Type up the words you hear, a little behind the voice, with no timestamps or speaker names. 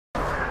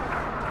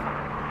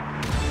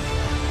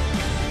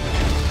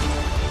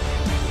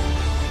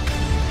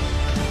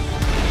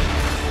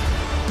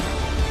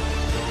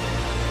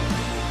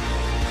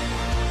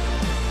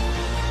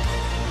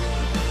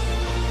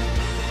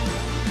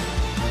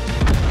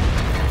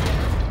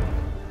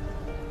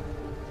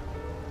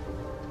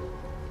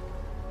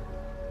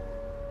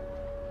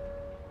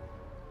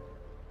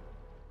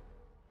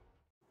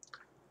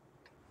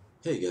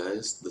Hey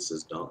guys, this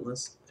is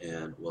Dauntless,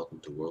 and welcome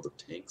to World of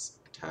Tanks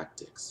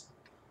Tactics.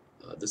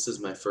 This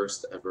is my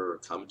first ever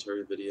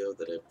commentary video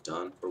that I've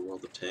done for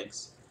World of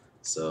Tanks,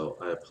 so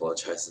I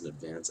apologize in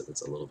advance if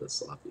it's a little bit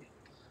sloppy.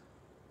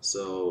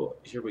 So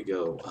here we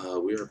go.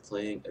 We are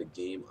playing a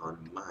game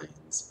on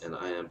mines, and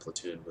I am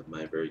platooned with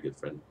my very good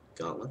friend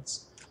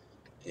Gauntlets.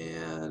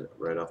 And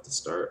right off the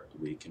start,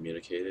 we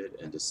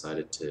communicated and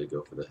decided to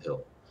go for the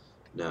hill.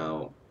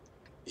 Now,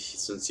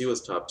 since he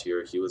was top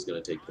tier, he was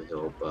going to take the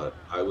hill, but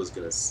I was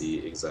going to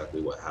see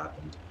exactly what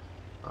happened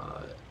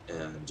uh,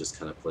 and just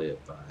kind of play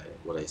it by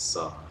what I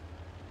saw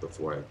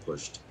before I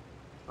pushed.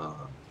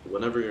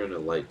 Whenever you're in a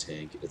light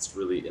tank, it's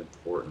really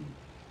important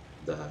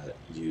that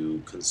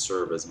you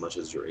conserve as much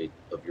as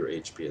of your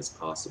HP as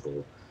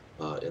possible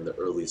in the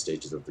early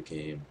stages of the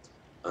game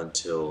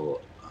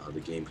until the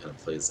game kind of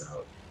plays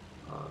out.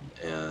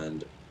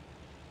 And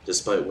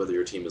despite whether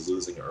your team is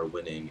losing or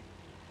winning,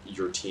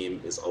 your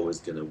team is always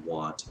going to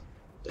want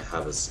to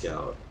have a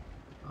scout,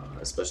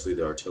 especially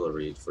the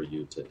artillery, for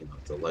you to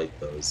to light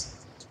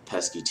those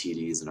pesky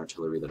TDs and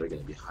artillery that are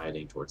going to be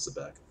hiding towards the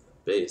back of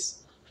the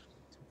base.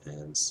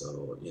 And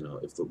so,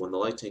 if when the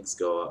light tanks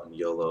go out in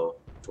YOLO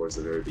towards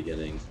the very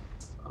beginning,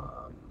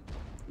 um,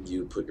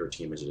 you put your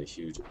team at a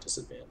huge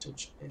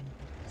disadvantage. And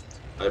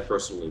I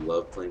personally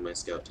love playing my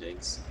scout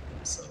tanks,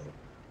 and so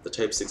the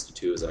Type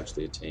 62 is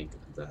actually a tank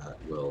that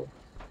will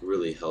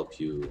really help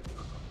you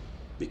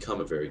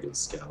become a very good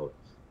scout,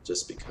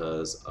 just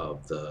because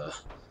of the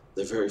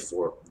very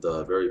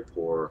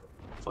poor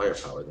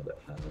firepower that it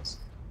has,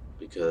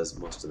 because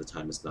most of the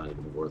time it's not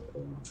even worth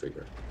pulling the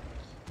trigger.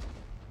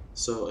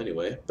 So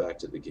anyway, back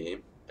to the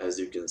game. As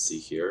you can see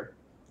here,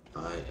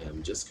 I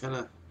am just kind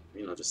of,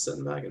 just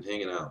sitting back and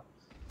hanging out.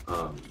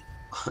 Um,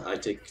 I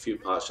take a few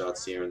pot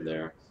shots here and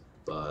there,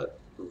 but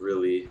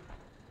really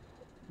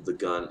the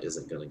gun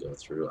isn't going to go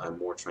through. I'm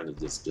more trying to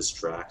just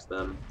distract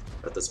them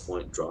at this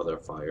point, draw their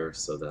fire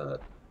so that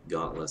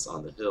Dauntless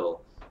on the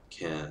hill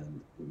can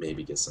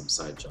maybe get some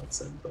side shots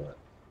in, but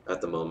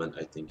at the moment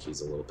I think he's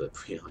a little bit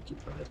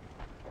preoccupied.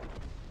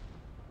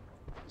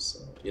 So,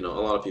 a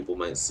lot of people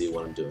might see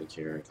what I'm doing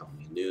here and call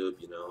me a noob,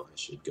 I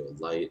should go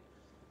light,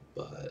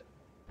 but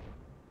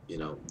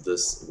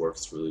this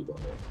works really well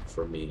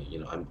for me.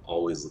 I'm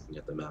always looking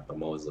at the map.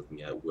 I'm always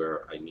looking at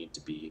where I need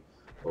to be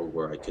or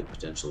where I could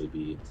potentially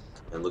be.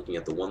 And looking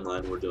at the one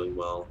line we're doing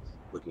well,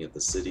 looking at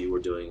the city we're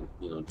doing,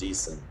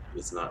 decent.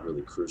 It's not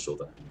really crucial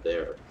that I'm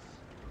there.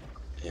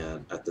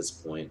 And at this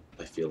point,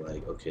 I feel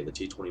like, okay, the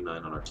T-29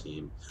 on our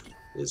team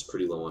is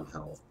pretty low on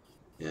health.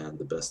 And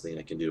the best thing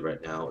I can do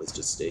right now is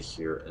just stay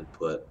here and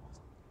put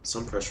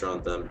some pressure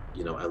on them,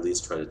 at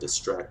least try to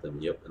distract them.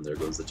 Yep, and there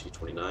goes the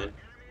T-29.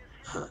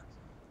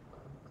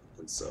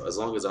 And so as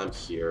long as I'm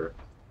here,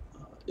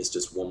 it's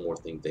just one more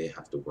thing they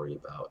have to worry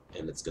about,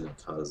 and it's going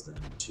to cause them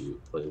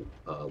to play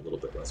a little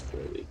bit less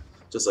poorly.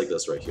 Just like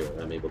this right here,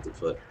 I'm able to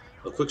put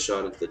a quick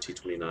shot into the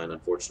T-29.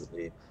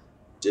 Unfortunately,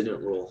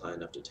 didn't roll high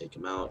enough to take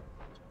him out,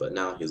 but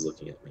now he's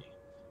looking at me,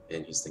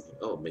 and he's thinking,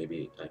 oh,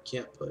 maybe I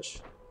can't push.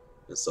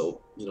 And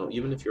so,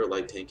 even if you're a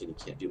light tank and you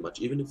can't do much,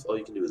 even if all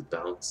you can do is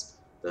bounce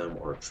them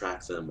or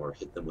track them or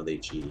hit them with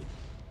HE,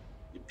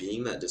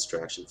 being that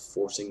distraction,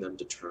 forcing them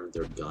to turn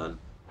their gun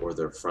or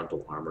their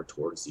frontal armor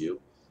towards you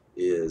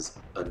is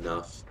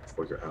enough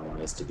for your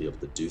allies to be able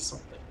to do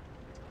something.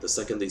 The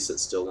second they sit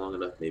still long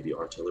enough, maybe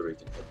artillery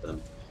can hit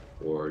them,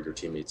 or your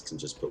teammates can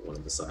just put one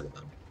on the side of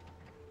them.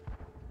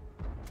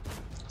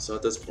 So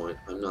at this point,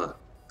 I'm not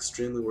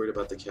extremely worried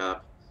about the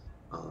cap,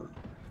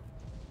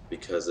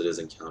 because it is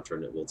encounter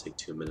and it will take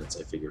 2 minutes.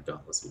 I figure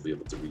Dauntless will be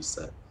able to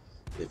reset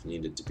if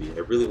needed to be. I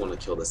really want to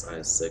kill this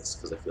IS-6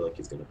 because I feel like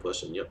he's going to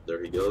push, and yep,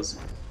 there he goes.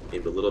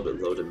 Aimed a little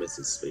bit low to miss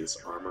his space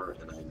armor,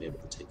 and I'm able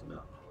to take him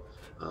out.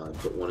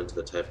 Put one into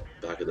the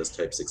back of this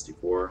Type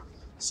 64,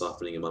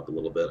 softening him up a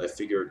little bit. I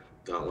figured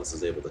Dauntless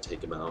is able to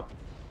take him out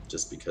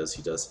just because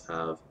he does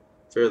have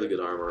fairly good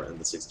armor, and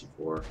the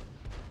 64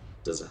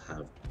 doesn't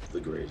have the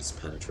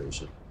greatest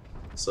penetration.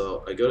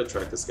 So I go to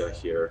track this guy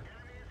here,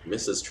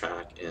 miss his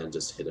track, and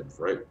just hit him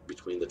right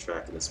between the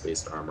track and the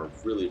spaced armor.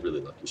 Really,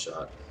 really lucky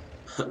shot.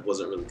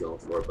 Wasn't really going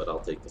for it, but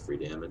I'll take the free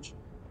damage.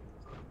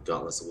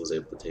 Dauntless was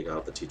able to take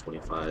out the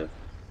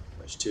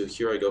T-25/2.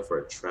 Here I go for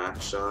a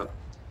track shot,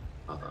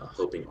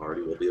 hoping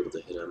Artie will be able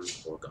to hit him,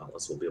 or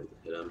Dauntless will be able to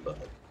hit him, but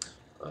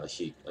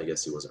I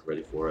guess he wasn't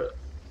ready for it.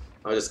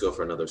 I just go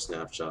for another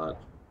snapshot,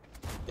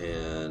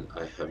 and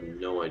I have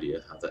no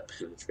idea how that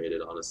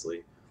penetrated,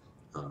 honestly.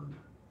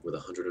 With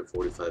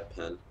 145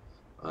 pen,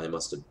 I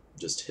must have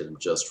just hit him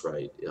just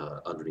right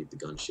underneath the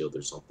gun shield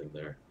or something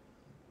there.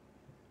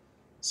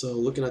 So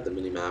looking at the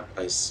minimap,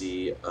 I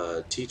see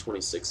a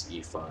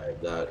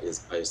T-26E5 that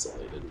is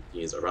isolated.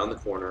 He's around the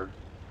corner,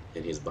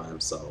 and he's by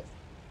himself.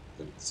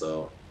 And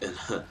so,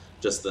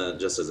 just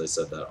as I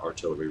said that,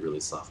 artillery really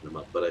softened him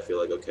up. But I feel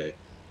like, okay,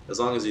 as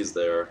long as he's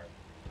there,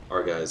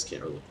 our guys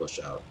can't really push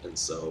out. And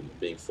so,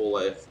 being full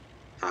life,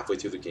 halfway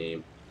through the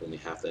game, only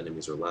half the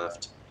enemies are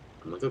left,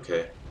 I'm like,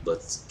 okay,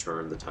 let's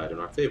turn the tide in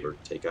our favor,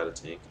 take out a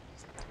tank.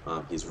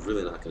 He's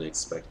really not going to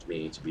expect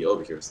me to be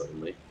over here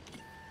suddenly.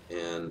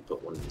 and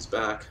put one in his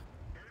back,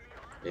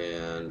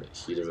 and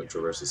he doesn't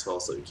traverse his hull,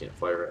 so he can't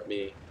fire at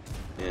me,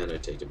 and I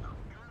take him out.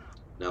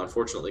 Now,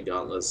 unfortunately,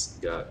 Dauntless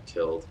got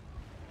killed,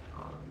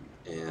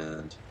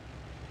 and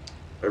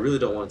I really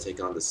don't want to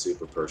take on the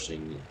Super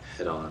Pershing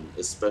head-on,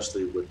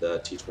 especially with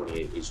that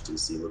T-28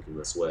 HTC looking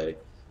this way,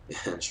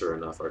 and sure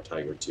enough, our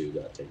Tiger II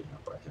got taken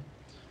out by him.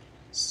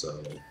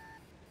 So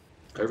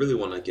I really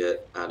want to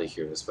get out of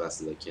here as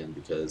fast as I can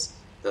because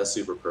that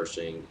Super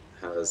Pershing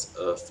has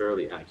a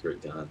fairly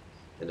accurate gun,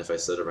 and if I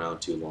sit around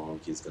too long,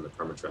 he's going to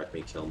permatrack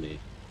me, kill me,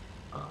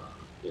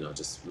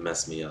 just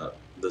mess me up.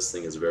 This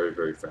thing is very,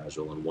 very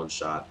fragile, and one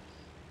shot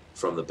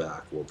from the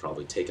back will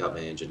probably take out my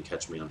engine,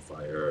 catch me on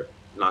fire,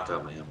 knock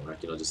out my ammo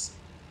rack. Just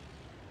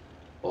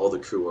all the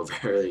crew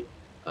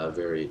are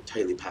very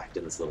tightly packed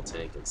in this little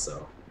tank, and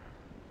so.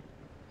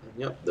 And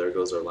yep, there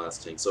goes our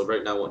last tank. So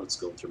right now what's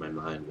going through my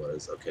mind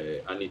was,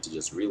 okay, I need to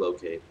just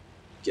relocate,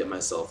 get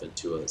myself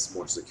into a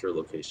more secure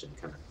location,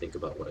 kind of think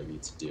about what I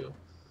need to do.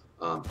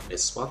 I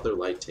spot their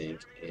light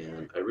tank,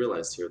 and I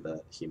realized here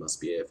that he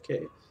must be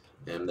AFK.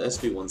 And the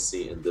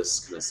SB-1C in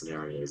this kind of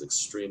scenario is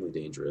extremely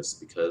dangerous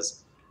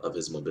because of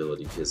his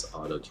mobility, his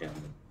auto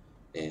cannon,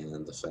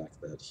 and the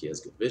fact that he has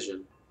good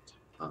vision.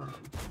 Um,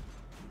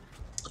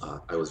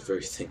 I was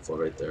very thankful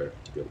right there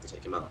to be able to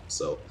take him out.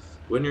 So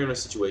when you're in a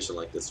situation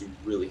like this, you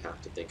really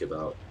have to think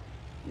about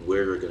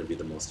where you're going to be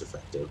the most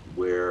effective,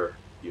 where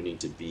you need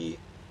to be.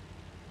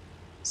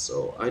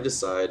 So I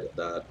decide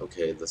that,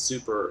 okay, the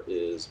Super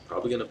is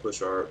probably going to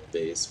push our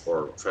base,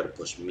 or try to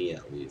push me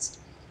at least.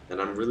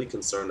 And I'm really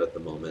concerned at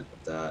the moment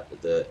that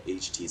the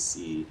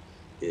HTC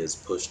is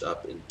pushed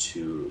up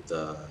into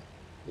the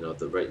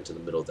right into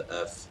the middle of the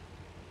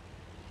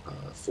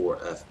F4,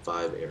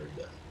 F5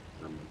 area.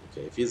 And I'm like,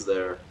 okay, if he's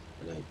there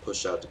and I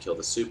push out to kill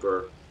the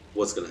Super,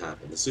 what's going to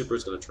happen? The Super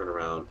is going to turn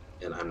around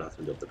and I'm not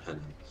going to be able to pen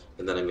him.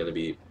 And then I'm going to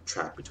be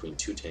trapped between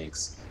two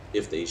tanks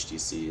if the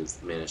HTC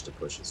has managed to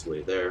push his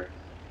way there,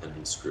 and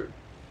I'm screwed.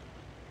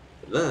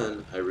 But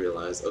then I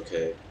realize,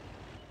 okay,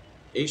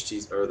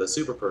 the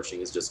Super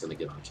Pershing is just going to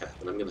get on cap,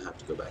 and I'm going to have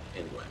to go back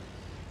anyway.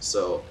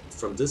 So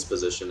from this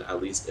position,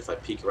 at least if I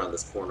peek around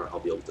this corner, I'll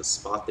be able to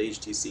spot the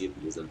HTC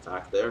if he is in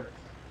fact there,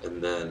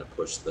 and then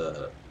push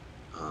the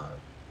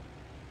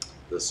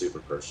Super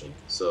Pershing.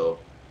 So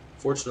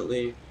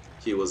fortunately,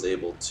 he was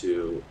able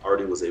to,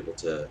 Artie was able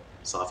to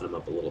soften him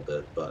up a little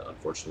bit, but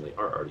unfortunately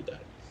Artie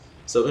died.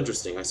 So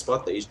interesting, I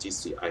spot the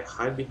HTC, I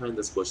hide behind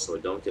this bush so I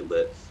don't get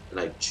lit, and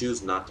I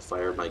choose not to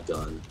fire my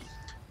gun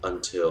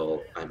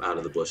until I'm out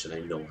of the bush and I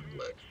know I'm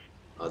lit.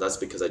 That's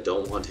because I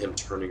don't want him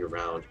turning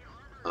around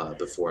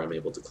before I'm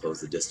able to close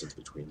the distance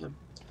between him.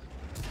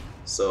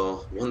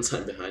 So once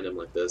I'm behind him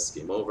like this,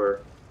 game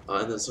over,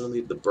 and then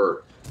suddenly the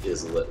Burt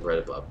is lit right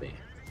above me.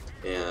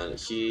 And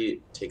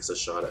he takes a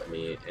shot at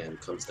me and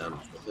comes down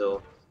off the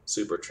hill,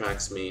 Super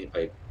tracks me,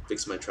 I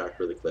fix my track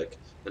really quick,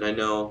 and I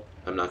know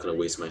I'm not going to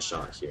waste my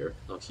shot here.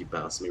 Oh, he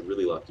bounced me,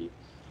 really lucky,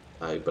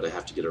 but I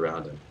have to get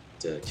around him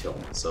to kill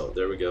him. So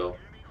there we go,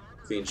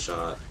 clean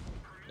shot,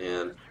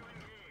 and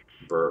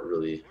Burt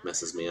really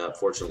messes me up.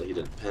 Fortunately, he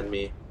didn't pen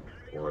me,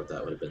 or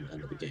that would have been the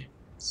end of the game.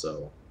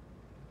 So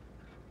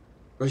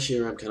right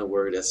here, I'm kind of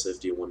worried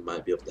S51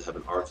 might be able to have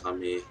an arc on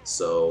me,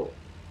 so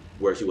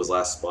where he was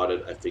last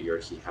spotted, I figure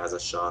he has a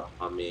shot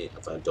on me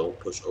if I don't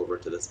push over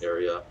to this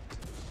area,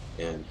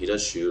 and he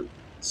does shoot,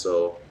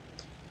 so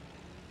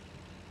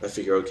I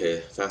figure, okay,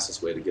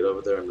 fastest way to get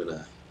over there, I'm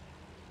gonna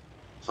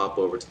hop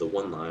over to the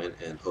one line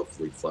and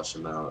hopefully flush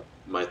him out.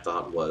 My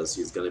thought was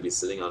he's gonna be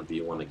sitting on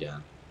B1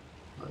 again,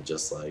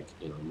 just like,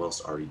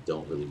 most already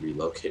don't really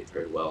relocate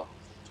very well,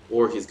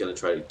 or he's gonna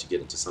try to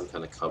get into some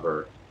kind of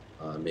cover,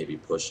 maybe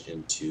push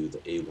into the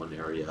A1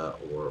 area,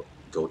 or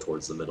go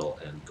towards the middle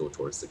and go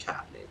towards the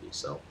cap maybe.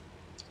 So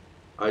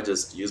I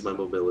just use my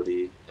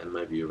mobility and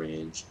my view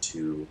range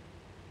to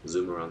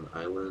zoom around the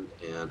island,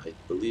 and I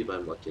believe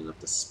I'm lucky enough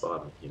to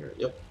spot him here.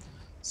 Yep.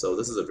 So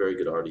this is a very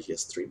good Artie. He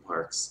has 3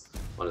 marks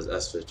on his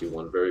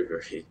S51. Very,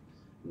 very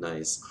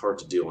nice. Hard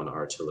to do on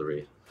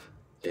artillery.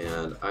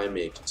 And I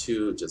make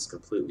 2 just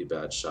completely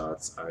bad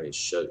shots. I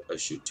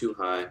shoot too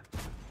high,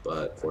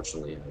 but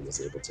fortunately I was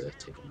able to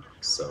take him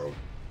out. So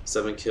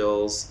 7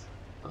 kills,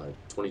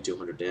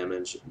 2200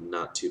 damage,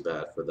 not too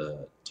bad for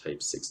the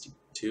Type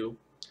 62.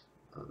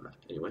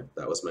 Anyway,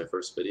 that was my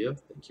first video.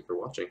 Thank you for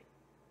watching.